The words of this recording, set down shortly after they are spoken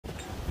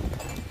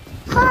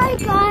Hi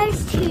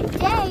guys,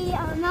 today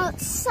I'm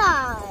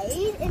outside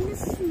in the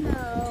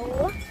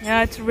snow.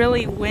 Yeah, it's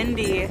really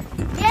windy.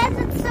 Yes,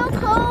 it's so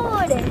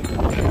cold.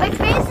 My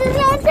face is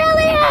on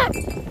celiac.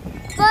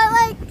 But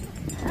like,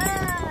 I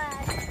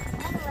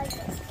don't like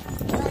it.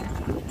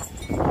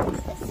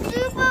 It's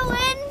super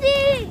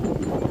windy.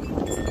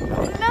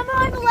 Remember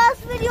on the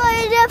last video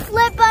I did a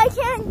flip, but I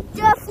can't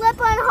do a flip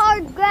on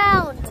hard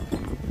ground.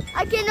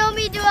 I can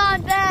only do it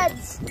on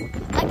beds.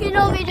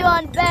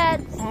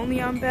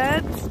 Only on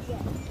beds? Yeah.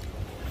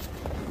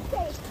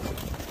 Okay.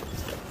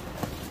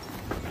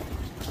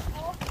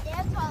 Oh,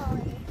 there's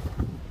Holly.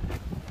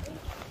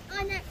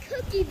 On that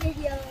cookie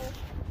video,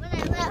 when I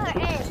let her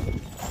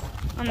in.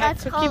 On that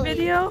cookie Holly.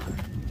 video?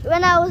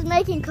 When I was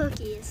making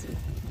cookies.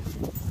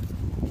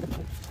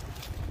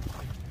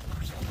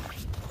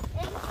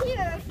 And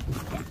here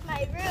is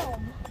my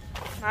room.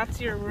 That's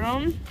your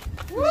room?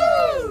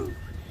 Woo!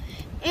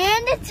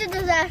 And it's a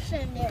disaster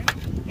in there.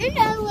 And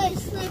I'm like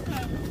sleeping.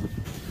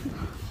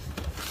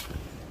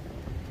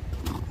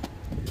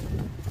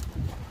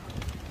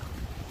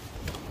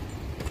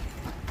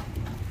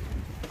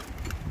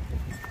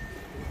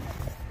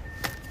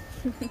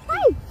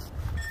 Hey!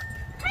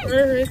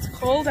 It's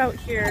cold out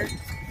here.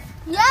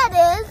 Yeah, it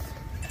is.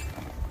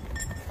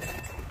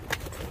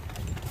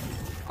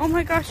 Oh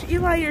my gosh,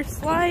 Eli, your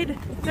slide,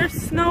 there's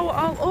snow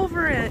all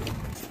over it.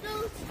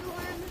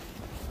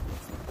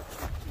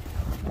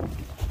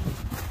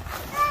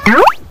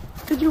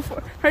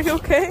 Snowstorm. Are you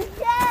okay?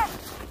 Yes.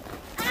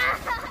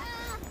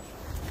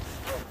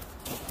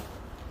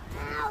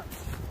 Ouch.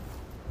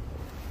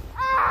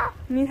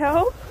 Need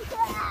help?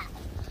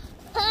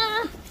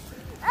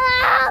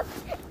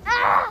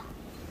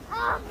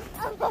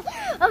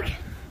 Okay.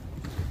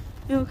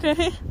 You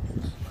okay?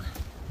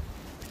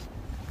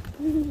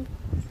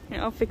 Here,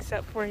 I'll fix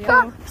that for you.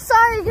 Oh,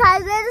 sorry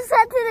guys, I just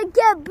had to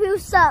get a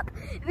boost up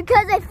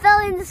because I fell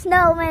in the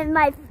snow and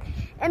my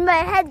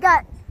head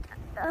got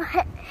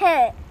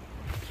hit.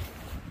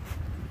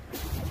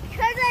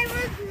 Because I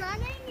was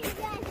running and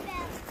I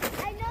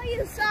fell. I know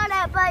you saw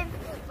that, but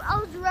I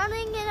was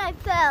running and I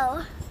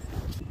fell.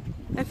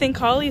 I think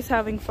Holly's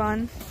having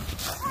fun.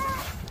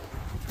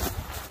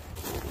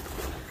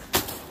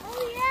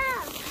 Oh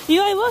yeah.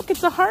 Eli, look,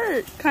 it's a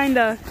heart,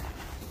 kinda.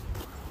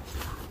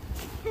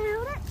 Can I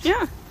hold it?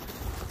 Yeah.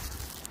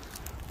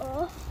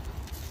 Oh.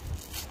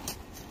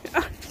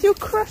 You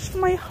crushed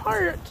my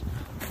heart.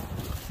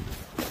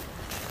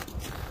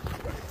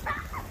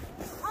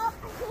 Oh,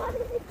 I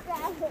wanted to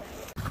grab it.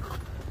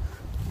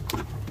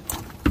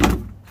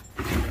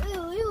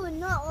 Ew, you would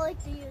not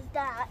like to use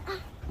that.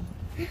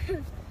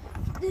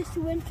 This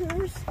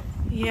winter's.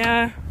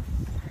 Yeah.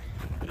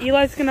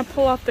 Eli's gonna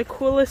pull off the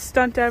coolest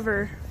stunt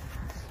ever.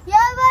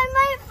 Yeah, but I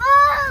might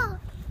fall.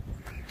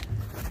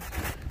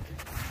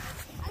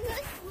 I'm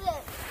gonna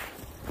slip.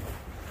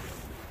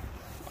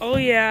 Oh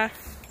yeah.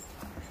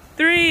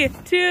 3,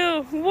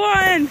 2,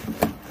 1.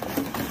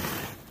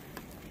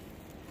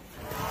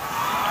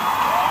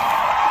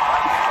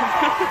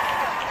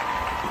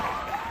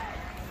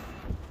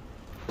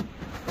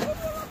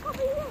 Look over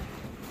here.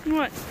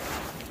 What?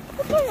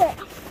 Look at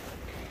it.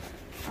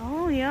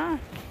 Oh yeah.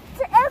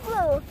 It's an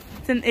igloo.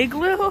 It's an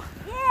igloo?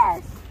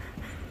 Yes.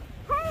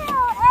 Hello,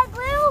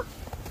 igloo.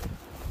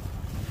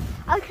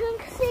 I can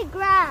see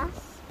grass.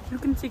 You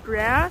can see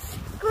grass?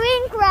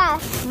 Green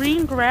grass.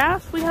 Green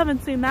grass? We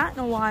haven't seen that in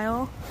a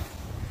while.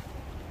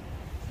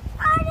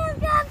 I just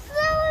got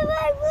snow in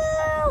my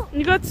boot.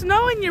 You got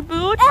snow in your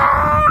boots?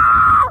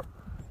 Ah!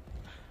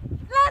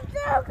 I'm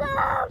so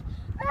cold.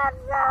 I'm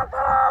so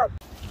cold.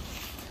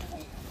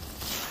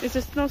 Is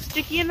the snow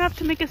sticky enough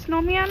to make a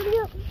snowman?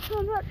 Yeah,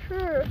 I'm not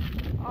sure.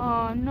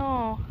 Oh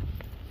no.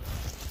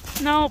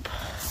 Nope.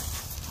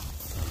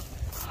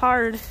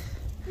 Hard.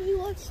 Hey,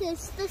 watch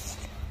this. This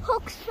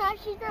hook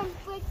smashes and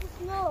breaks the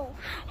snow.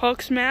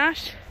 Hulk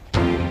smash?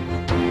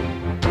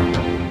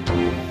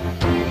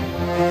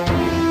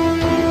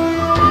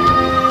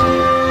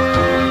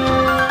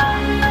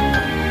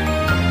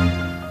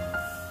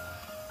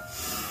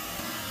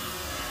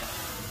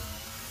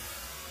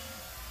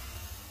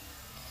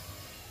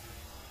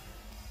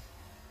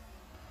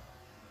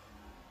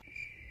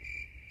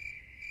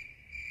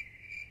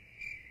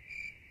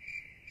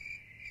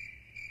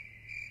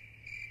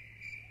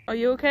 Are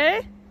you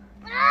okay?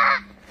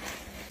 Ah!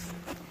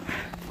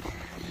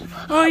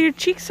 Oh, your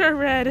cheeks are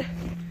red.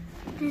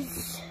 Look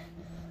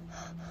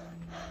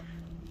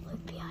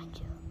behind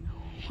you.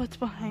 What's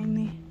behind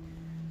me?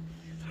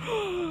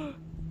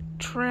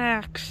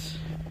 Tracks.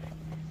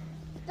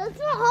 That's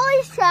not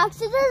Holly's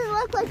tracks. It doesn't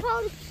look like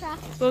Holly's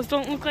tracks. Those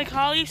don't look like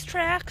Holly's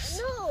tracks?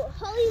 No,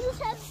 Holly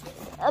just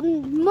has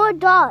more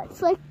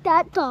dots, like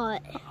that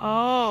dot.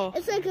 Oh.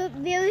 It's like a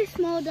very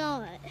small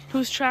dot.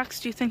 Whose tracks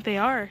do you think they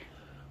are?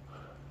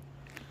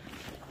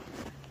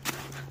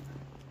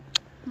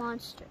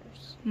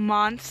 Monsters.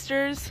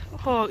 Monsters?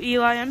 Oh,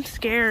 Eli, I'm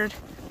scared.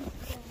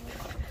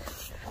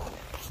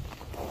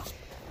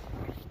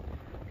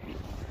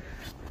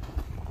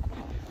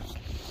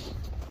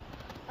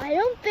 I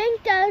don't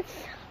think that's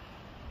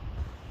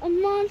a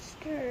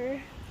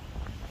monster.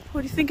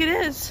 What do you think it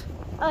is?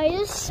 I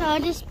just saw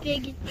this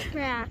big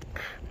track.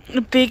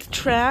 A big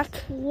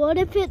track? What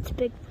if it's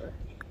Bigfoot?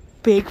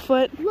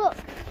 Bigfoot? Look.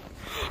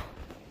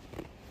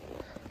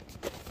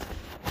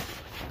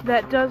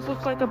 That does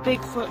look like a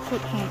Bigfoot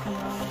footprint.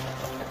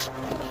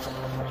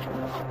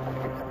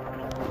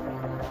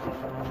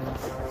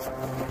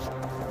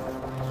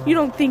 You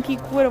don't think he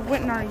would have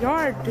went in our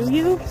yard, do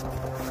you?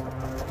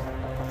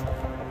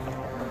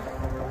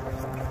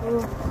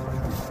 Ooh.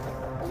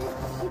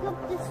 Let's dig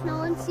up the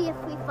snow and see if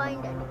we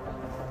find anything.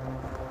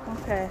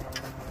 Okay.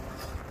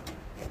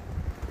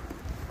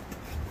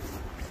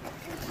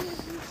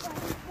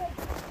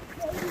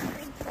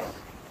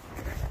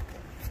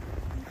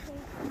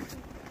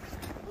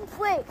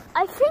 Wait,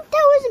 I think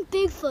that wasn't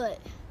Bigfoot.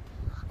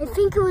 I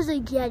think it was a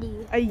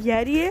Yeti. A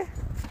Yeti?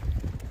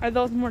 Are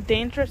those more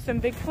dangerous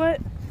than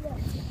Bigfoot?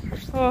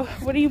 Yes. Oh,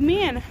 what do you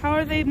mean? How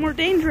are they more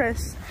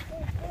dangerous?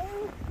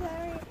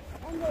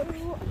 They're very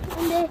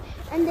scary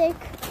and they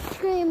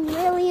scream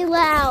really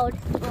loud.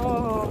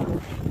 Oh.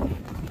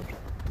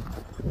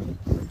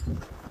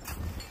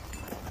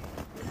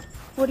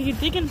 What are you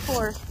digging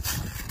for?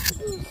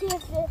 See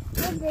if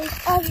there's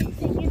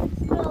anything in the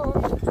snow.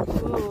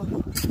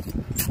 Ooh.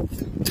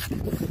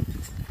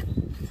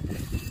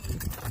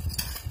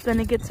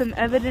 Gonna get some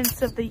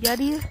evidence of the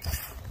Yeti.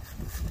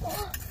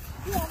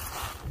 Yeah.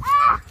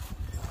 Ah!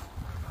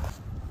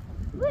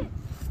 Wait,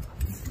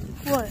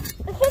 What? I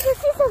think I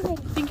see something.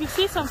 Think you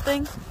see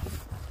something?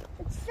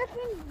 It's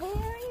something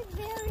very,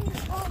 very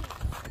hard.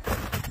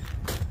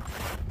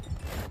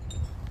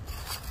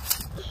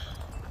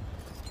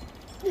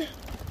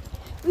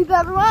 We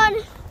better run.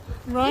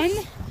 Run?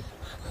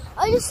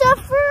 I just saw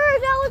fur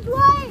that was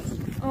white.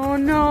 Oh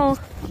no.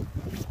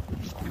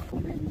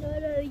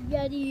 Another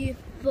Yeti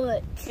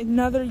foot.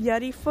 Another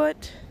Yeti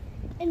foot?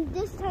 And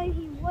this time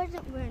he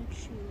wasn't wearing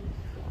shoes.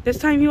 This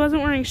time he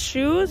wasn't wearing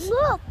shoes?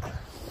 Look!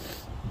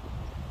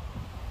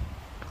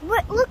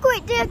 What? Look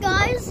right there,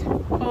 guys.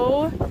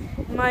 Oh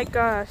my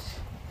gosh.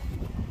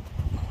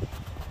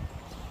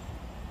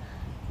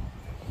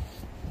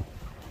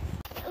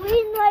 We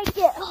like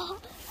it.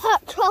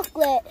 Hot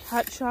chocolate.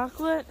 Hot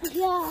chocolate?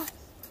 Yeah.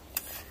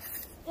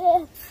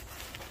 Yeah.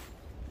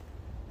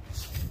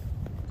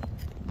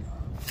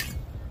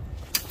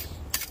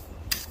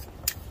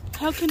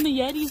 How can the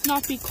Yetis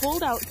not be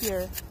cold out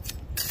here?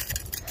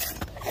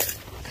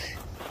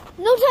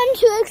 No time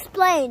to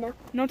explain.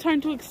 No time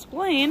to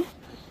explain.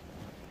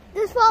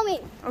 Just follow me.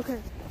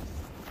 Okay.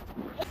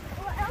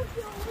 Or else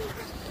you'll lose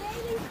the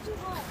babies too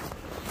much.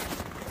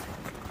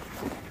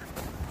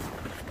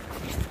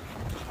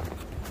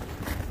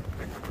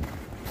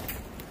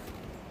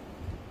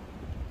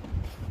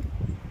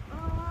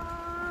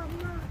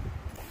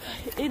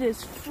 It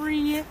is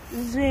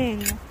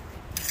freezing.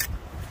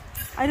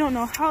 I don't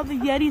know how the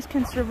Yetis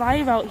can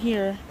survive out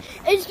here.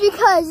 It's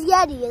because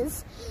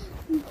Yetis,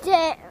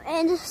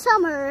 in the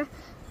summer,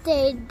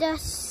 they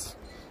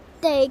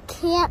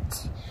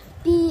can't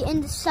be in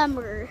the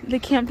summer. They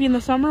can't be in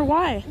the summer?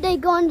 Why? They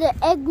go in the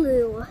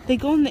igloo. They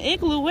go in the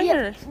igloo?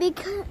 Where?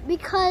 Yeah,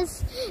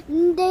 because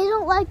they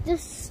don't like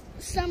this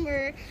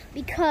summer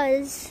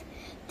because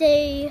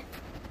they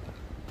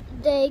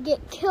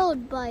get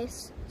killed by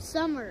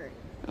summer.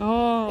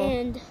 Oh.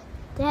 And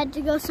they had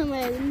to go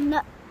somewhere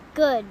not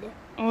good.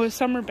 Oh, is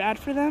summer bad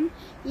for them?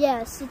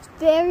 Yes, it's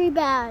very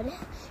bad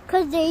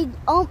because they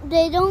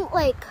don't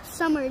like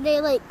summer.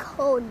 They like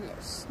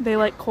coldness. They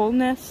like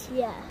coldness?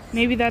 Yeah.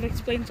 Maybe that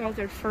explains all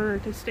their fur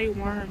to stay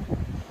warm.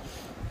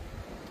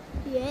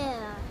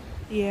 Yeah.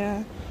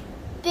 Yeah.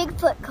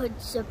 Bigfoot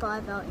could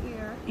survive out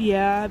here.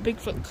 Yeah,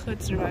 Bigfoot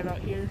could survive out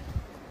here.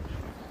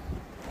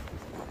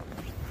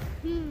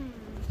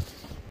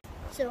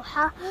 So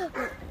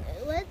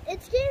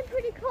it's getting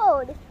pretty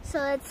cold. So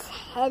let's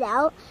head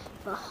out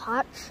for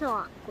hot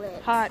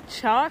chocolate. Hot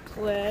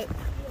chocolate?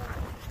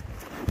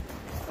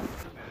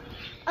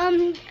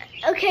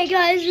 Okay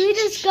guys, we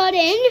just got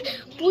in.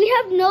 We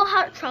have no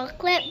hot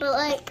chocolate, but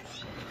like,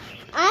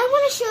 I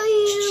want to show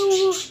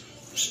you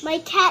my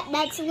cat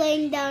that's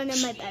laying down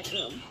in my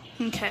bedroom.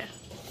 Okay.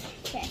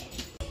 Okay.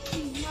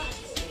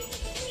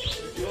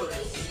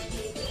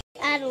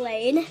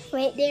 Adelaide,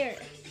 right there.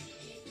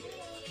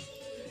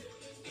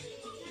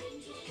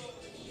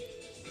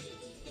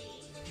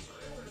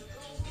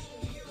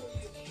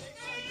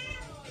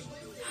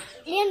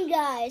 And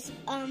guys,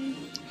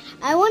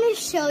 I want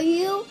to show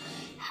you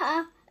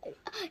how,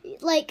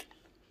 like,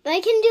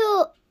 I think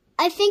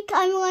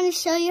I'm going to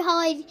show you how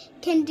I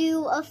can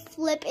do a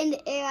flip in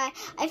the air.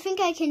 I think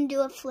I can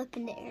do a flip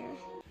in the air.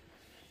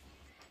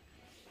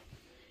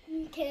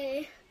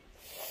 Okay.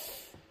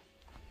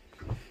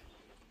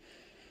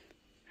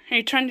 Are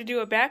you trying to do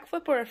a back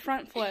flip or a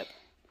front flip?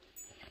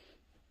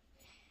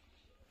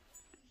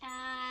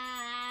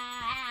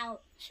 Ouch.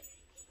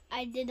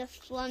 I did a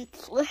front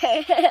flip.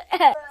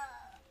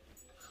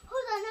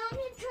 Hold on, I'm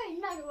going to try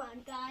another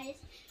one, guys.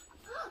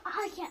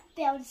 I can't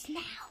fail this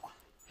now.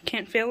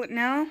 Can't fail it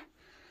now?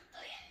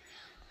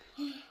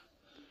 Okay.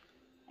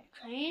 I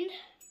trained.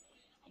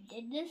 I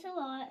did this a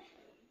lot.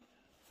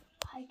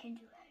 I can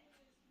do it.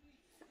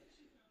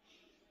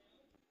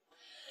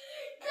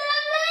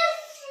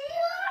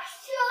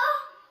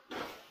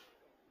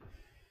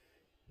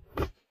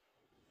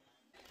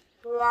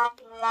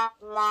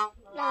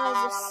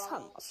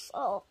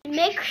 So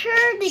make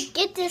sure to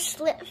get this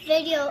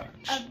video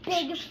a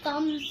big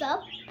thumbs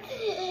up,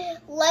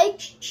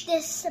 like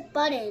this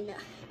button,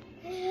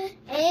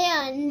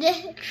 and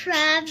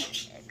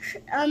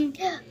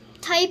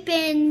type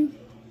in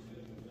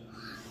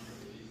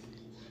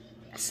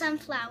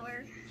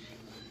sunflower.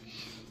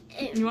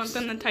 You want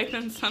them to type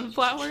in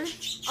sunflower?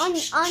 On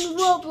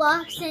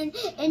Roblox,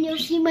 and you'll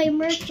see my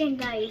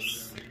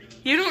merchandise.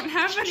 You don't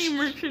have any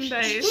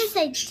merchandise. Yes,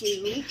 I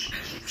do.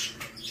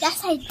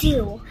 Yes, I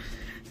do.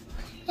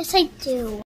 Yes, I do.